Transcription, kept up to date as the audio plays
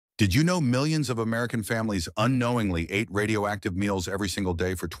Did you know millions of American families unknowingly ate radioactive meals every single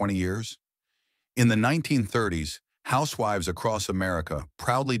day for 20 years? In the 1930s, housewives across America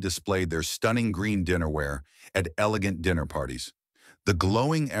proudly displayed their stunning green dinnerware at elegant dinner parties. The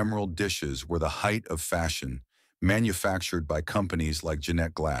glowing emerald dishes were the height of fashion, manufactured by companies like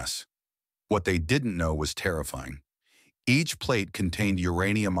Jeanette Glass. What they didn't know was terrifying. Each plate contained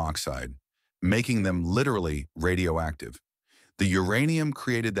uranium oxide, making them literally radioactive. The uranium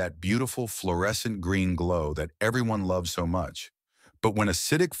created that beautiful fluorescent green glow that everyone loves so much. But when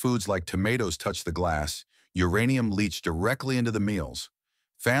acidic foods like tomatoes touched the glass, uranium leached directly into the meals.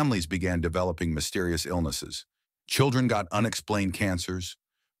 Families began developing mysterious illnesses. Children got unexplained cancers.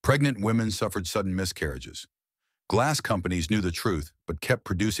 Pregnant women suffered sudden miscarriages. Glass companies knew the truth, but kept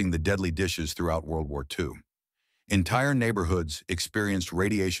producing the deadly dishes throughout World War II. Entire neighborhoods experienced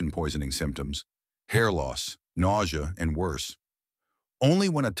radiation poisoning symptoms, hair loss, nausea, and worse. Only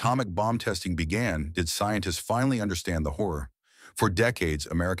when atomic bomb testing began did scientists finally understand the horror. For decades,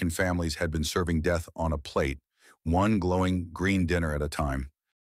 American families had been serving death on a plate, one glowing green dinner at a time.